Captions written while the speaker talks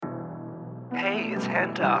Hey, it's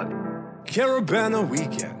Hen Dog. Carabana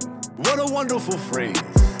weekend. What a wonderful phrase.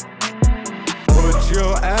 Put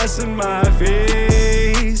your ass in my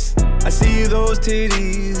face. I see those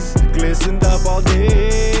titties glistened up all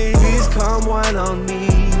day. Please come whine on me.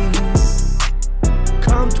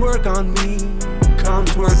 Come twerk on me. Come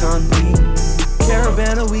twerk on me.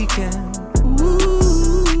 Carabana weekend.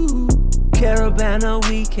 Ooh. Carabana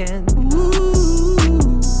weekend. Ooh.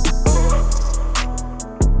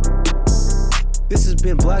 This has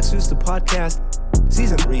been Black Zeus the Podcast,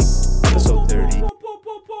 Season 3, Episode 30.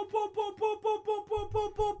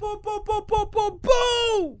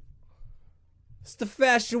 It's the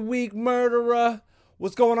Fashion Week murderer.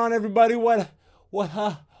 What's going on, everybody? What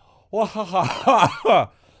up,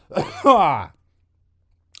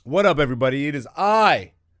 everybody? It is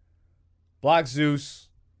I, Black Zeus.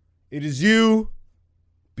 It is you,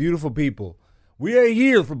 beautiful people. We are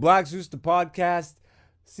here for Black Zeus the Podcast,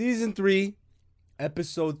 Season 3,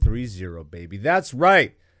 Episode 30, baby. That's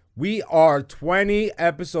right. We are 20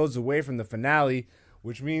 episodes away from the finale,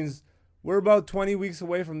 which means we're about 20 weeks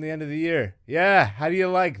away from the end of the year. Yeah, how do you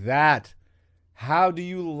like that? How do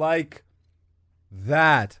you like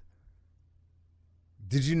that?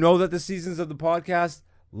 Did you know that the seasons of the podcast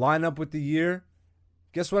line up with the year?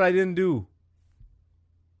 Guess what I didn't do?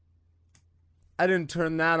 I didn't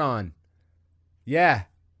turn that on. Yeah,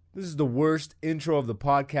 this is the worst intro of the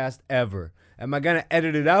podcast ever. Am I going to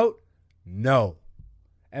edit it out? No.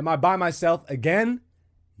 Am I by myself again?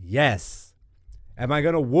 Yes. Am I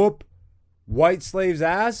going to whoop White Slave's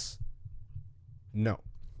ass? No.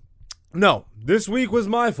 No. This week was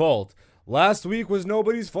my fault. Last week was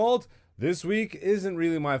nobody's fault. This week isn't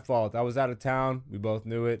really my fault. I was out of town. We both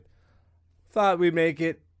knew it. Thought we'd make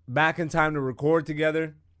it back in time to record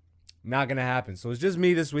together. Not going to happen. So it's just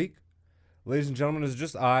me this week. Ladies and gentlemen, it's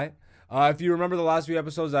just I. If you remember the last few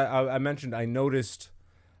episodes, I mentioned I noticed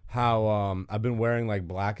how I've been wearing like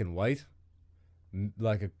black and white,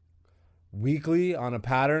 like a weekly on a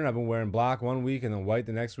pattern. I've been wearing black one week and then white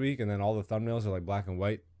the next week, and then all the thumbnails are like black and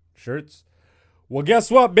white shirts. Well,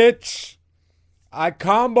 guess what, bitch? I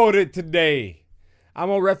comboed it today. I'm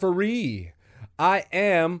a referee. I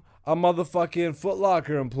am a motherfucking Foot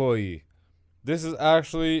Locker employee. This is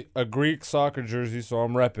actually a Greek soccer jersey, so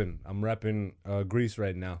I'm repping. I'm repping Greece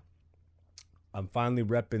right now. I'm finally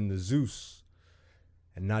repping the Zeus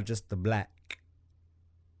and not just the black.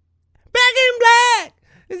 Back in black!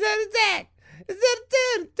 Is that attack? Is that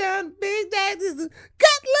a down big dack?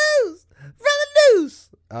 Cut loose from the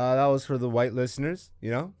noose. That was for the white listeners,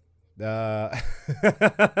 you know. I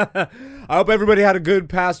hope everybody had a good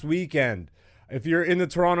past weekend. If you're in the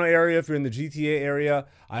Toronto area, if you're in the GTA area,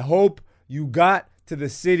 I hope you got to the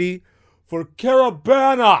city for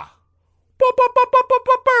Carabana.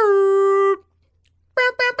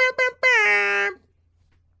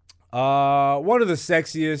 One of the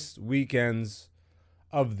sexiest weekends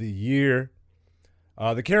of the year.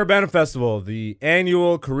 The Carabana Festival, the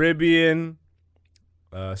annual Caribbean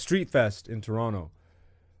Street Fest in Toronto.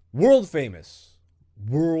 World famous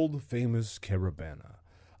Carabana.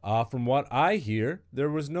 From what I hear, there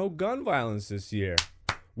was no gun violence this year.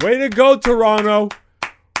 Way to go, Toronto.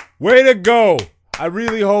 Way to go. I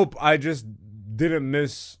really hope I just didn't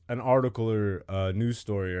miss an article or a news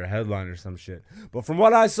story or a headline or some shit. But from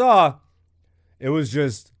what I saw, it was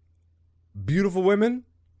just beautiful women,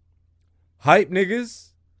 hype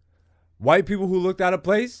niggas, white people who looked out of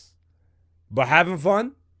place, but having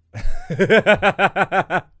fun.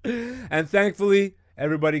 And thankfully,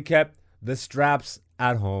 everybody kept the straps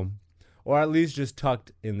at home, or at least just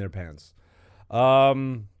tucked in their pants.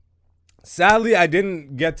 Sadly, I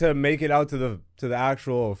didn't get to make it out to the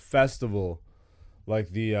actual festival,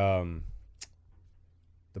 like the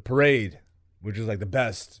parade, which is like the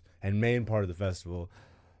best and main part of the festival.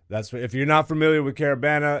 That's if you're not familiar with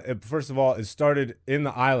Carabana, first of all, it started in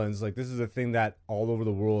the islands. Like, this is a thing that all over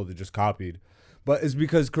the world it just copied, but it's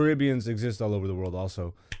because Caribbeans exist all over the world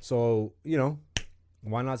also. So, you know,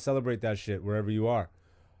 why not celebrate that shit wherever you are?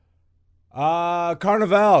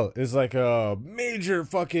 Carnival is like a major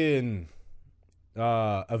fucking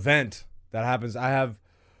event that happens.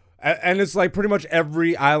 And it's like pretty much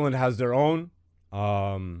every island has their own.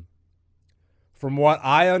 From what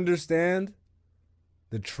I understand,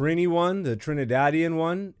 the Trinidadian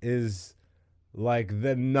one is like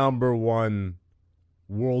the number one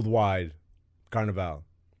worldwide carnival.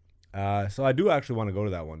 So I do actually want to go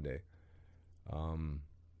to that one day.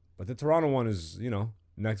 But the Toronto one is, you know,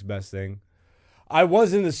 next best thing. I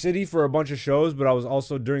was in the city for a bunch of shows, but I was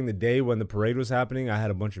also during the day when the parade was happening. I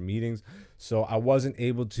had a bunch of meetings, so I wasn't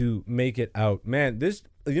able to make it out. Man,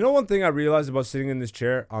 one thing I realized about sitting in this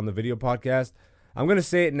chair on the video podcast, I'm going to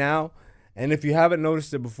say it now, and if you haven't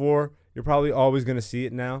noticed it before, you're probably always going to see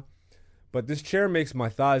it now. But this chair makes my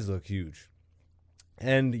thighs look huge.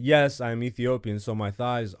 And yes, I'm Ethiopian, so my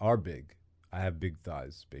thighs are big. I have big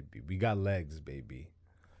thighs, baby. We got legs, baby.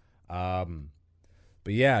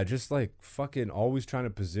 But yeah, just like fucking always trying to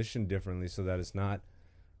position differently so that it's not,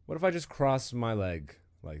 what if I just cross my leg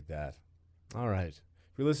like that? All right.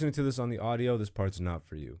 If you're listening to this on the audio, this part's not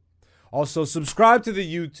for you. Also, subscribe to the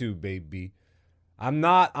YouTube, baby. I'm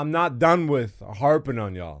not done with harping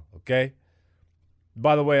on y'all, okay?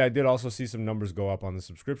 By the way, I did also see some numbers go up on the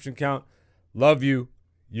subscription count. Love you.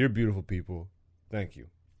 You're beautiful people. Thank you.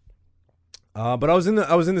 But I was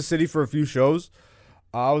in the city for a few shows.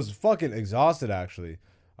 I was fucking exhausted, actually.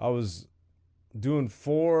 I was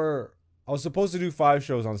supposed to do 5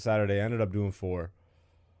 shows on Saturday. I ended up doing 4.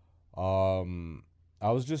 I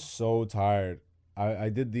was just so tired. I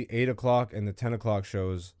did the 8 o'clock and the 10 o'clock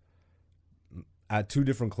shows at 2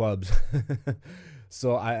 different clubs.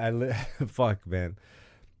 So fuck, man.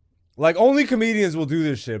 Like, only comedians will do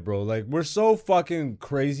this shit, bro. Like, we're so fucking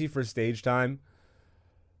crazy for stage time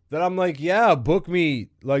that I'm like, yeah, book me,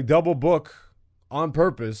 like, double book on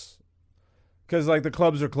purpose, because like the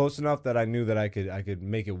clubs are close enough that I knew that I could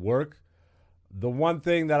make it work. The one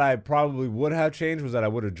thing that I probably would have changed was that I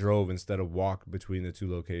would have drove instead of walk between the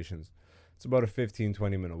 2 locations. It's about a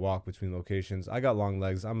 15-20 minute walk between locations. I got long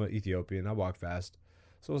legs. I'm an Ethiopian. I walk fast.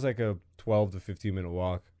 So it was like a 12 to 15 minute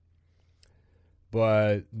walk.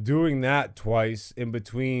 But doing that twice in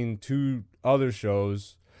between 2 other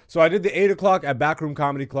shows. So I did the 8 o'clock at Backroom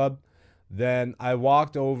Comedy Club. Then I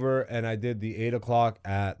walked over and I did the 8 o'clock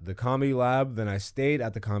at the Comedy Lab. Then I stayed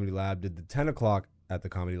at the Comedy Lab, did the 10 o'clock at the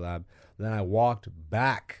Comedy Lab. Then I walked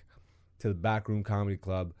back to the Backroom Comedy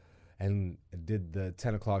Club and did the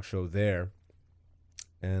 10 o'clock show there.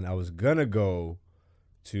 And I was going to go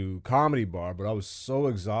to Comedy Bar, but I was so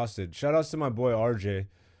exhausted. Shout outs to my boy RJ.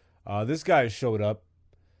 This guy showed up.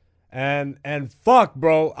 And fuck,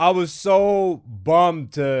 bro, I was so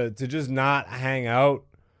bummed to just not hang out.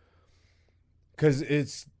 Because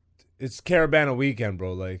it's Caravana weekend,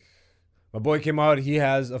 bro. Like, my boy came out. He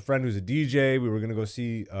has a friend who's a DJ. We were going to go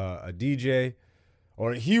see a DJ.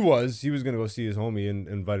 Or he was going to go see his homie and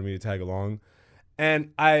invited me to tag along.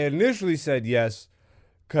 And I initially said yes.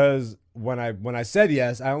 Because when I said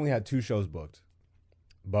yes, I only had 2 shows booked.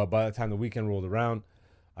 But by the time the weekend rolled around,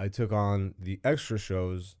 I took on the extra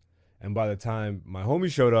shows. And by the time my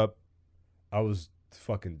homie showed up, I was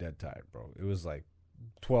fucking dead tired, bro. It was like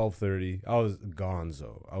 12:30. I was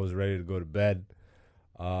gonzo. I was ready to go to bed.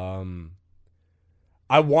 I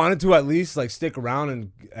wanted to at least like stick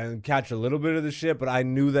around and catch a little bit of the shit, but I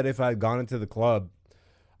knew that if I had gone into the club,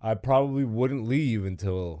 I probably wouldn't leave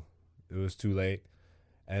until it was too late.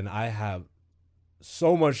 And I have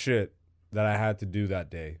so much shit that I had to do that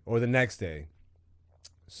day or the next day.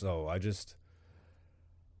 So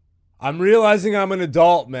I'm realizing I'm an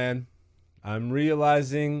adult, man. I'm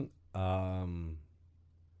realizing that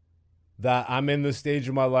I'm in the stage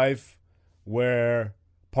of my life where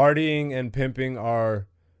partying and pimping are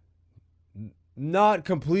not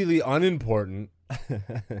completely unimportant,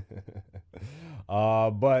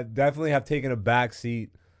 but definitely have taken a back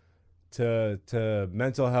seat to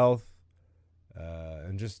mental health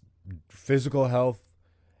and just physical health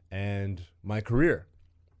and my career.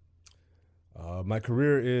 My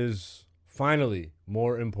career is finally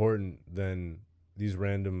more important than these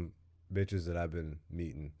random bitches that I've been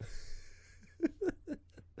meeting.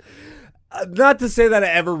 Not to say that it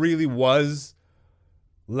ever really was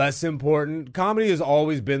less important. Comedy has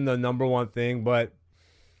always been the number one thing, but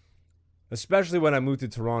especially when I moved to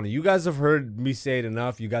Toronto. You guys have heard me say it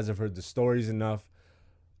enough. You guys have heard the stories enough.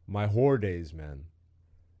 My whore days, man.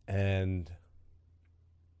 And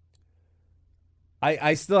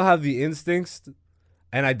I still have the instincts,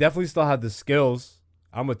 and I definitely still have the skills.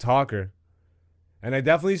 I'm a talker. And I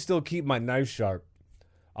definitely still keep my knife sharp.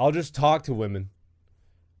 I'll just talk to women.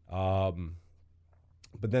 But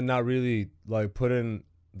then not really like put in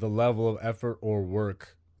the level of effort or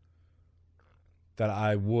work that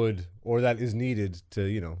I would or that is needed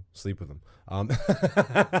to, sleep with them.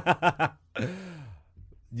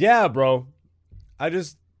 Yeah, bro.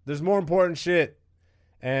 There's more important shit.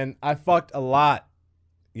 And I fucked a lot.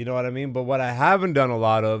 You know what I mean? But what I haven't done a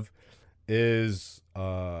lot of is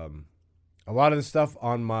a lot of the stuff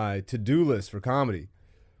on my to-do list for comedy.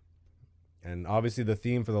 And obviously the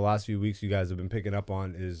theme for the last few weeks you guys have been picking up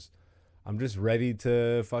on is I'm just ready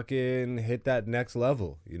to fucking hit that next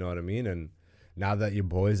level. You know what I mean? And now that your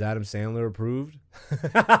boy's Adam Sandler approved,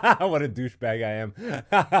 what a douchebag I am.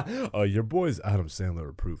 Oh, your boy's Adam Sandler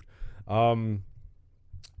approved.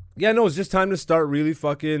 Yeah, no, it's just time to start really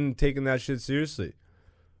fucking taking that shit seriously.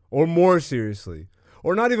 Or more seriously.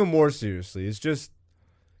 Or not even more seriously. It's just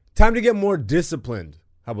time to get more disciplined.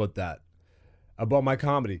 How about that? About my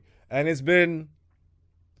comedy. And it's been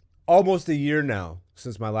almost a year now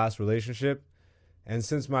since my last relationship. And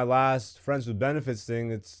since my last Friends with Benefits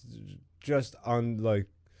thing, it's just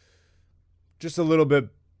just a little bit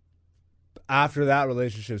after that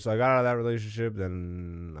relationship. So I got out of that relationship,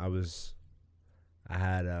 then I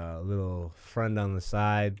had a little friend on the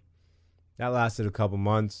side. That lasted a couple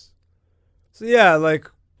months. So yeah, like,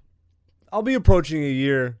 I'll be approaching a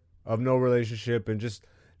year of no relationship and just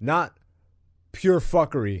not pure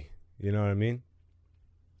fuckery. You know what I mean?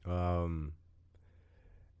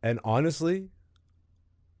 And honestly,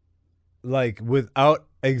 like, without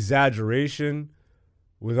exaggeration,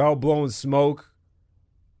 without blowing smoke,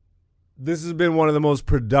 this has been one of the most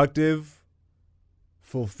productive,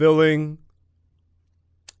 fulfilling,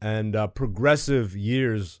 and progressive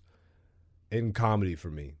years in comedy for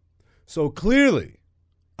me. So clearly,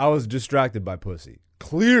 I was distracted by pussy.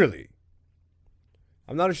 Clearly.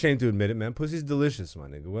 I'm not ashamed to admit it, man. Pussy's delicious, my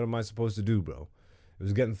nigga. What am I supposed to do, bro? It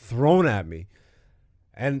was getting thrown at me.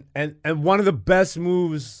 And one of the best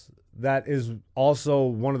moves that is also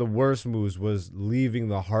one of the worst moves was leaving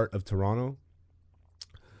the heart of Toronto.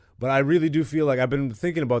 But I really do feel like I've been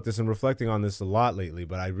thinking about this and reflecting on this a lot lately,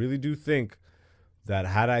 but I really do think that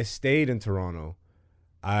had I stayed in Toronto,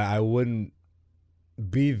 I wouldn't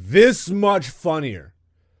be this much funnier.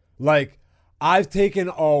 Like, I've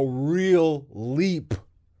taken a real leap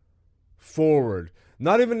forward.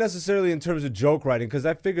 Not even necessarily in terms of joke writing, because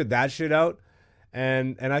I figured that shit out.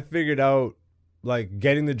 And I figured out, like,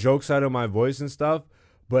 getting the jokes out of my voice and stuff.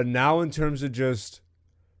 But now in terms of just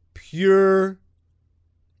pure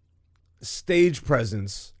stage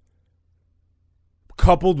presence,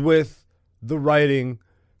 coupled with the writing,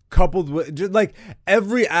 coupled with just like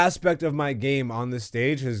every aspect of my game on the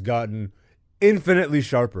stage has gotten infinitely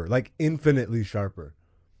sharper, like infinitely sharper.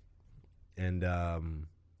 And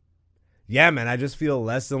yeah, man, I just feel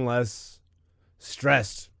less and less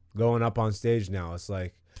stressed going up on stage now. It's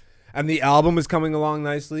like, and the album is coming along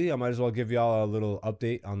nicely. I might as well give y'all a little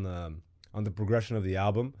update on the progression of the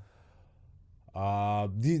album.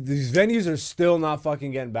 These venues are still not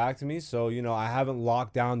fucking getting back to me, so you know I haven't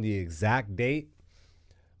locked down the exact date,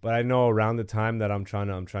 but I know around the time that I'm trying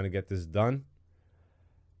to get this done.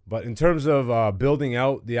 But in terms of building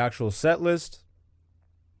out the actual set list,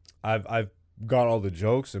 I've got all the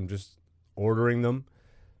jokes. I'm just ordering them,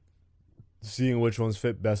 seeing which ones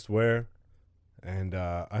fit best where, and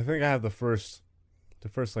I think I have the first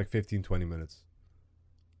like 15-20 minutes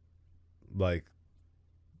like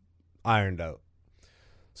ironed out.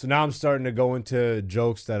 So now I'm starting to go into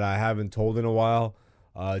jokes that I haven't told in a while,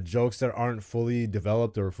 jokes that aren't fully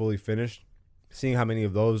developed or fully finished, seeing how many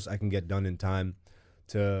of those I can get done in time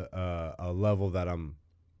to a level that I'm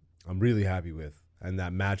really happy with, and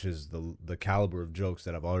that matches the caliber of jokes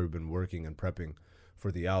that I've already been working and prepping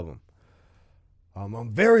for the album.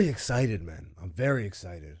 I'm very excited, man. I'm very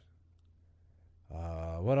excited.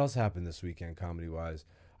 What else happened this weekend comedy-wise?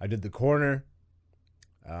 I did The Corner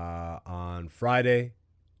on Friday.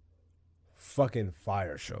 Fucking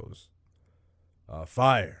fire shows.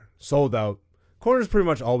 Fire. Sold out. Corner's pretty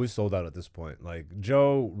much always sold out at this point. Like,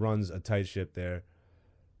 Joe runs a tight ship there.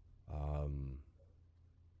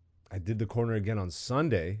 I did The Corner again on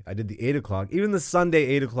Sunday. I did the 8 o'clock. Even the Sunday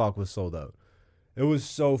 8 o'clock was sold out. It was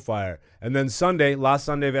so fire. And then Sunday, last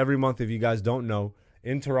Sunday of every month, if you guys don't know,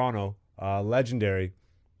 in Toronto, legendary,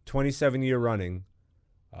 27-year running,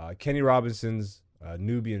 Kenny Robinson's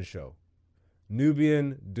Nubian show.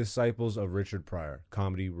 Nubian Disciples of Richard Pryor,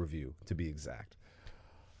 comedy review, to be exact.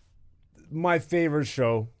 My favorite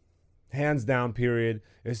show, hands down, period.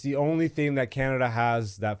 It's the only thing that Canada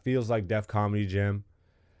has that feels like Def Comedy Jam.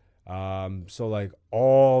 So, like,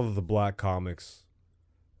 all the black comics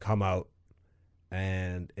come out,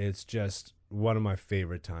 and it's just one of my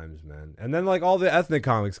favorite times, man. And then, like, all the ethnic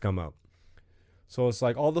comics come out. So it's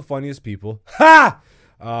like all the funniest people. Ha!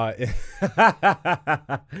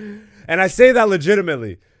 And I say that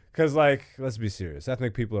legitimately because, like, let's be serious.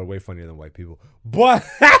 Ethnic people are way funnier than white people. But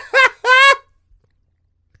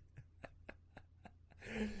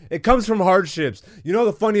it comes from hardships. You know,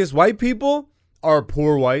 the funniest white people are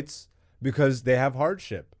poor whites because they have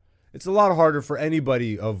hardship. It's a lot harder for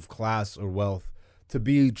anybody of class or wealth to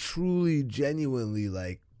be truly, genuinely,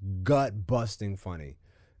 like, gut-busting funny.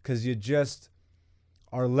 because you just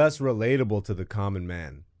are less relatable to the common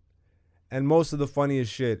man. And most of the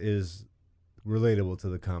funniest shit is relatable to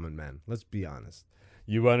the common man. Let's be honest.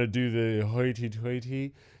 You want to do the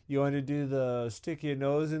hoity-toity? You want to do the stick your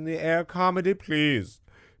nose in the air comedy? Please.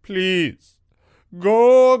 Please.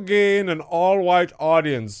 Go gain an all-white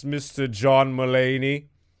audience, Mr. John Mulaney.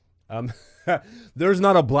 There's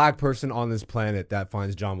not a black person on this planet that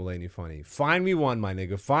finds John Mulaney funny. Find me one, my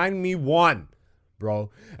nigga. Find me one, bro.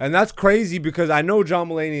 And that's crazy because I know John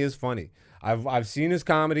Mulaney is funny. I've seen his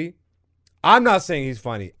comedy. I'm not saying he's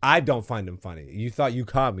funny. I don't find him funny. You thought you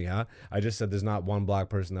caught me, huh? I just said there's not one black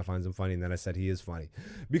person that finds him funny, and then I said he is funny.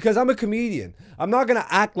 Because I'm a comedian. I'm not going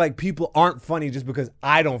to act like people aren't funny just because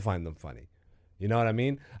I don't find them funny. You know what I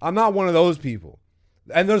mean? I'm not one of those people.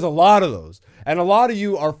 And there's a lot of those. And a lot of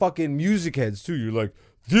you are fucking music heads too. You're like,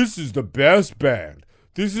 this is the best band.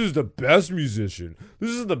 This is the best musician. This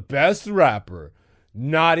is the best rapper.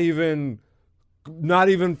 Not even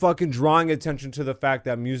fucking drawing attention to the fact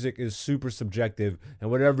that music is super subjective and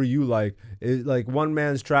whatever you like is like one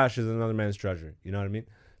man's trash is another man's treasure. You know what I mean?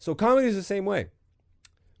 So comedy is the same way.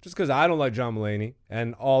 Just because I don't like John Mulaney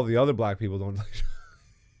and all the other black people don't like John.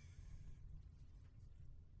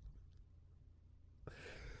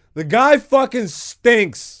 The guy fucking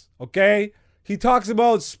stinks, okay? He talks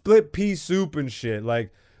about split pea soup and shit.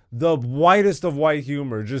 Like the whitest of white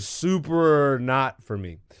humor. Just super not for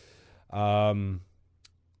me. I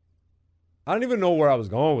don't even know where I was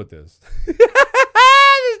going with this.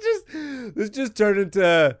 This just turned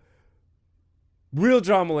into real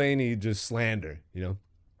John Mulaney just slander, you know?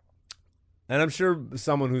 And I'm sure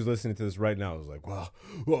someone who's listening to this right now is like, well,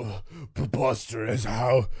 preposterous.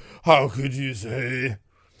 How could you say?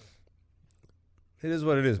 It is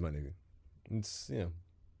what it is, my nigga. It's, you know,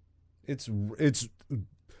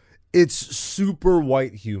 it's super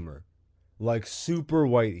white humor. Like super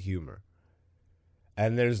white humor.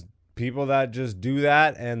 And there's people that just do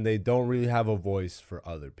that and they don't really have a voice for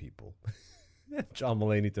other people. John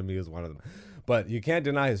Mulaney to me is one of them. But you can't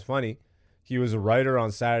deny he's funny. He was a writer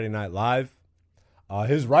on Saturday Night Live.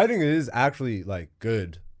 His writing is actually like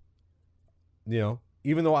good. You know,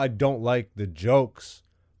 even though I don't like the jokes,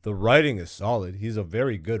 the writing is solid. He's a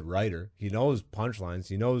very good writer. He knows punchlines.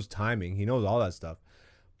 He knows timing. He knows all that stuff.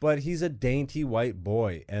 But he's a dainty white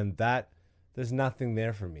boy, and that there's nothing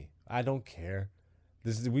there for me. I don't care.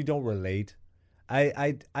 We don't relate.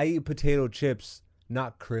 I eat potato chips,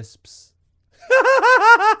 not crisps.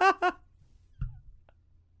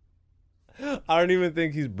 I don't even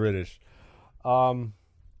think he's British. So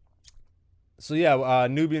yeah,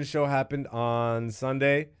 Nubian show happened on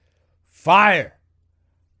Sunday. Fire.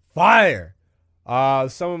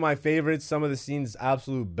 Some of my favorites, some of the scenes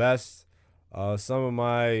absolute best. Some of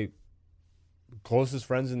my closest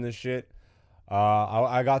friends in this shit.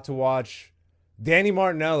 I got to watch Danny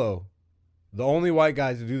Martinello, the only white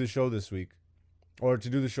guy to do the show this week, or to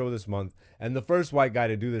do the show this month, and the first white guy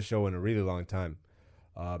to do the show in a really long time.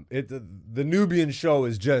 The Nubian show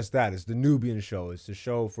is just that. It's the Nubian show. It's a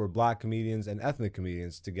show for black comedians and ethnic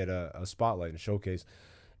comedians to get a spotlight and showcase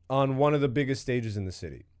on one of the biggest stages in the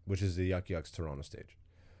city, which is the Yuck Yucks Toronto stage.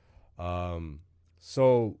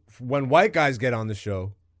 So when white guys get on the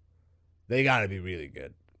show, they gotta be really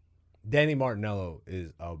good. Danny Martinello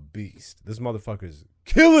is a beast. This motherfucker's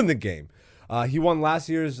killing the game. He won last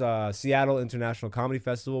year's Seattle International Comedy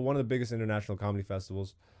Festival, one of the biggest international comedy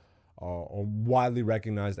festivals, widely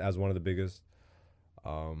recognized as one of the biggest.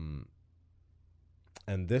 And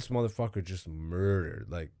this motherfucker just murdered,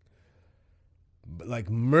 like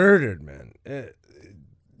murdered, man.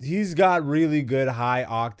 He's got really good high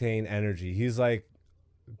octane energy. He's like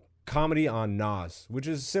comedy on Nas, which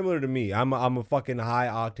is similar to me. I'm a fucking high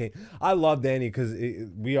octane. I love Danny because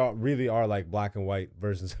we really are like black and white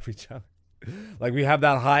versions of each other. Like we have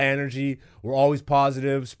that high energy. We're always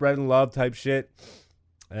positive, spreading love type shit.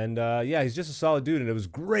 And yeah, he's just a solid dude. And it was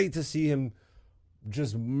great to see him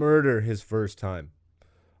just murder his first time.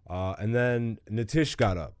 And then Nitish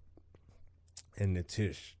got up. And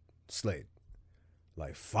Nitish slayed.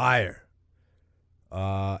 Like fire.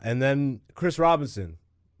 And then Chris Robinson,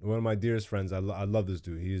 one of my dearest friends. I love this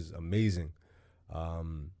dude. He's amazing.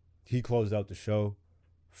 He closed out the show.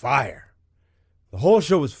 Fire. The whole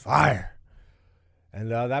show was fire. And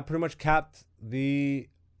that pretty much capped the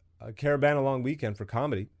Caravana long weekend for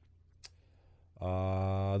comedy.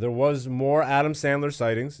 There was more Adam Sandler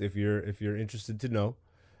sightings, if you're interested to know.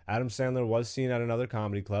 Adam Sandler was seen at another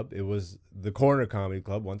comedy club. It was the Corner Comedy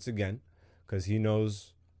Club once again, because he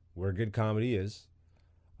knows where good comedy is.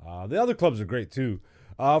 The other clubs are great too.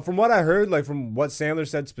 From what I heard, like from what Sandler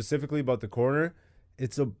said specifically about the Corner,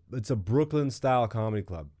 it's a Brooklyn style comedy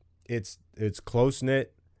club. It's close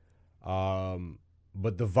knit,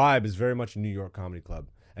 but the vibe is very much a New York comedy club.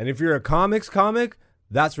 And if you're a comic,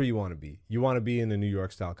 that's where you want to be. You want to be in the New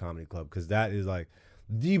York style comedy club because that is like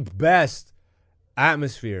the best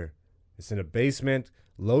atmosphere. It's in a basement,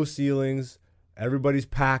 low ceilings, everybody's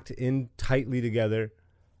packed in tightly together,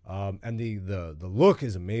 and the look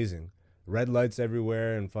is amazing. Red lights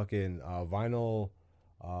everywhere and fucking vinyl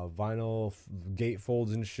gate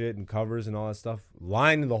folds and shit and covers and all that stuff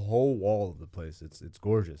lining the whole wall of the place. It's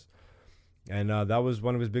gorgeous. And that was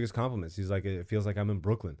one of his biggest compliments. He's like, it feels like I'm in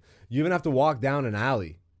Brooklyn. You even have to walk down an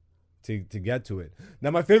alley to get to it. Now,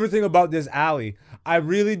 my favorite thing about this alley, I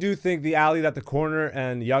really do think the alley that the Corner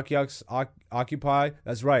and Yuck Yucks occupy,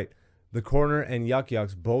 that's right. The Corner and Yuck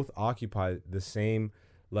Yucks both occupy the same,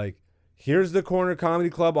 like, here's the Corner Comedy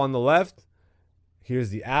Club on the left, here's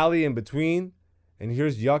the alley in between, and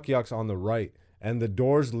here's Yuck Yucks on the right. And the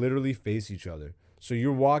doors literally face each other. So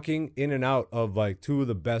you're walking in and out of like two of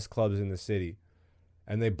the best clubs in the city,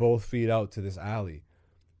 and they both feed out to this alley.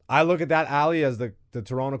 I look at that alley as the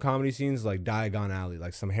Toronto comedy scene's like Diagon Alley,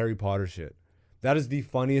 like some Harry Potter shit. That is the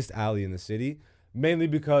funniest alley in the city, mainly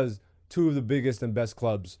because two of the biggest and best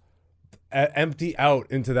clubs empty out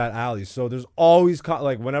into that alley. So there's always,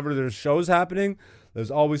 like whenever there's shows happening,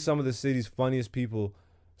 there's always some of the city's funniest people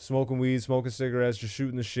smoking weed, smoking cigarettes, just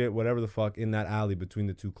shooting the shit, whatever the fuck, in that alley between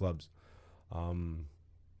the two clubs. And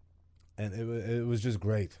it was just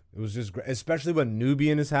great. It was just great, especially when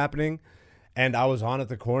Nubian is happening, and I was on at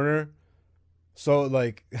the Corner. So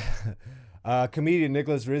like, comedian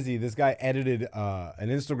Nicholas Rizzi, this guy edited an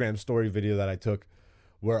Instagram story video that I took,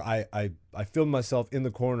 where I filmed myself in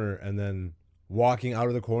the Corner and then walking out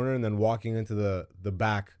of the Corner and then walking into the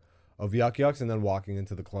back of Yuck Yucks and then walking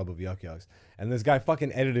into the club of Yuck Yucks. And this guy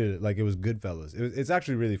fucking edited it like it was Goodfellas. It's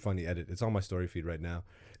actually really funny edit. It's on my story feed right now.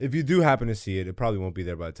 If you do happen to see it, it probably won't be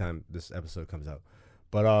there by the time this episode comes out.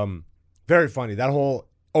 But very funny. That whole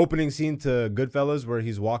opening scene to Goodfellas where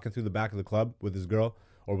he's walking through the back of the club with his girl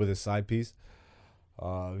or with his side piece.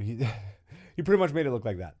 He pretty much made it look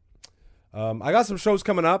like that. I got some shows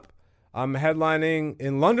coming up. I'm headlining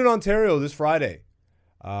in London, Ontario this Friday.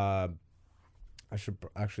 I should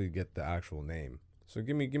actually get the actual name. So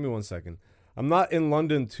give me 1 second. I'm not in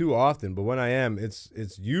London too often, but when I am,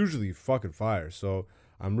 it's usually fucking fire. So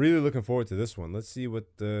I'm really looking forward to this one. Let's see what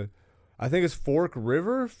I think it's Forked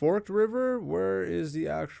River. Where is the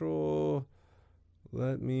actual?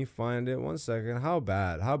 Let me find it. 1 second. How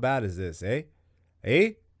bad is this,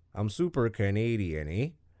 eh? I'm super Canadian, eh?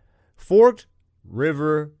 Forked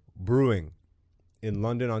River Brewing in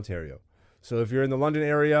London, Ontario. So if you're in the London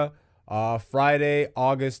area, Friday,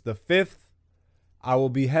 August the 5th, I will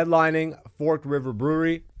be headlining Forked River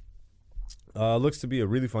Brewery. Looks to be a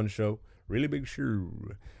really fun show. Really big show.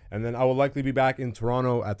 And then I will likely be back in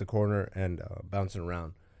Toronto at the Corner and bouncing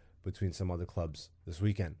around between some other clubs this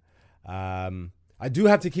weekend. I do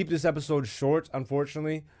have to keep this episode short,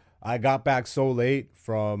 unfortunately. I got back so late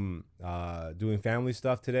from doing family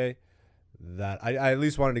stuff today that I at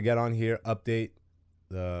least wanted to get on here, update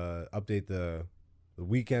the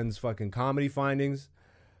weekend's fucking comedy findings.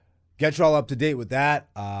 Get y'all up to date with that.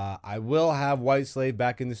 I will have White Slave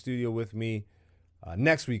back in the studio with me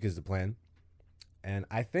next week is the plan. And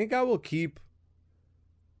I think I will keep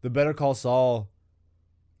the Better Call Saul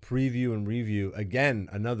preview and review again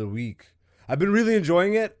another week. I've been really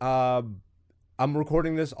enjoying it. I'm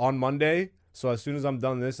recording this on Monday. So as soon as I'm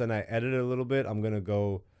done this and I edit it a little bit, I'm going to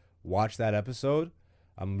go watch that episode.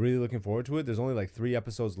 I'm really looking forward to it. There's only like 3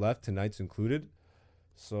 episodes left, tonight's included.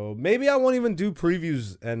 So maybe I won't even do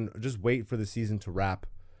previews and just wait for the season to wrap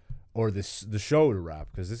or the show to wrap,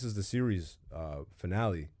 because this is the series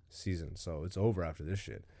finale season. So it's over after this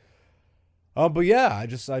shit. But yeah, I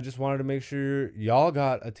just wanted to make sure y'all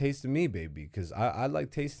got a taste of me, baby, because I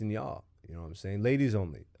like tasting y'all. You know what I'm saying? Ladies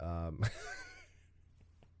only.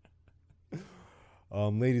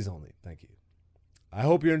 Ladies only. Thank you. I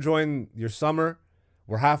hope you're enjoying your summer.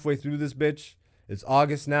 We're halfway through this bitch. It's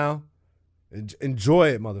August now. Enjoy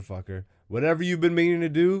it, motherfucker. Whatever you've been meaning to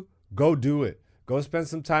do, go do it. Go spend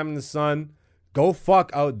some time in the sun. Go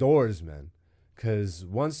fuck outdoors, man. Because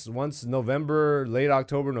once November, late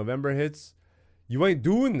October, November hits, you ain't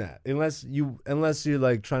doing that unless you're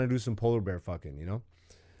like trying to do some polar bear fucking, you know?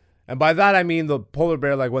 And by that, I mean the polar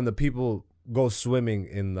bear, like when the people go swimming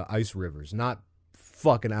in the ice rivers, not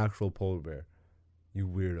fucking actual polar bear. You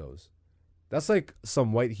weirdos. That's like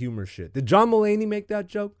some white humor shit. Did John Mulaney make that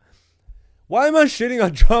joke? Why am I shitting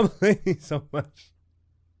on John Mulaney so much?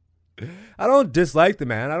 I don't dislike the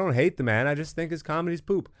man. I don't hate the man. I just think his comedy's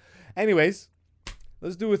poop. Anyways,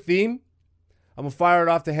 let's do a theme. I'm going to fire it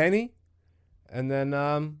off to Henny. And then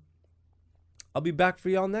I'll be back for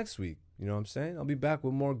y'all next week. You know what I'm saying? I'll be back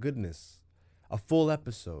with more goodness. A full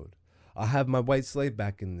episode. I'll have my white slave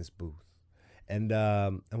back in this booth. And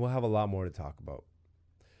we'll have a lot more to talk about.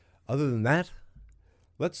 Other than that,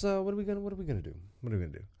 let's what are we gonna do?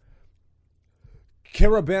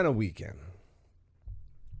 Carabana weekend.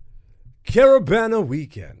 Carabana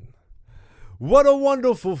weekend. What a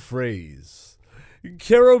wonderful phrase.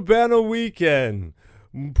 Carabana weekend.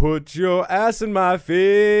 Put your ass in my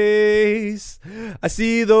face. I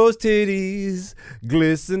see those titties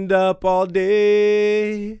glistened up all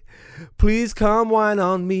day. Please come whine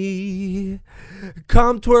on me.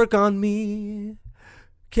 Come twerk on me.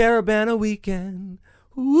 Carabana weekend.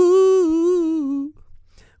 Woo.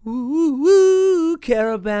 Woo, woo,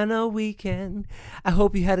 Carabana weekend. I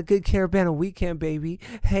hope you had a good Carabana weekend, baby.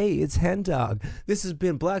 Hey, it's Hen Dog. This has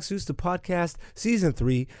been Black Zeus the Podcast, Season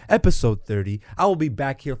 3, Episode 30. I will be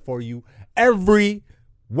back here for you every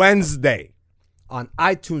Wednesday on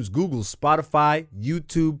iTunes, Google, Spotify,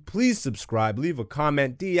 YouTube. Please subscribe, leave a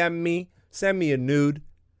comment, DM me, send me a nude,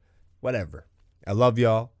 whatever. I love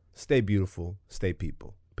y'all. Stay beautiful. Stay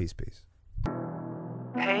people. Peace, peace.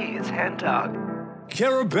 Hey, it's Hen Dog.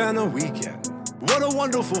 Carabana weekend. What a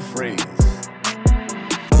wonderful phrase.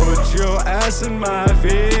 Put your ass in my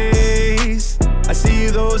face. I see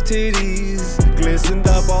those titties glistened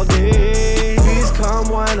up all day. Please come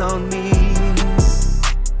whine on me.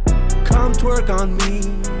 Come twerk on me.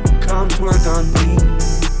 Come twerk on me.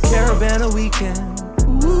 Carabana weekend.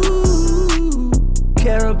 Ooh.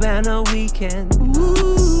 Carabana weekend.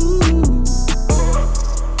 Ooh.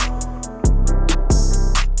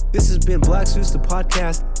 This has been Black Zeus the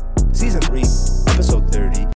Podcast, Season 3, Episode 30.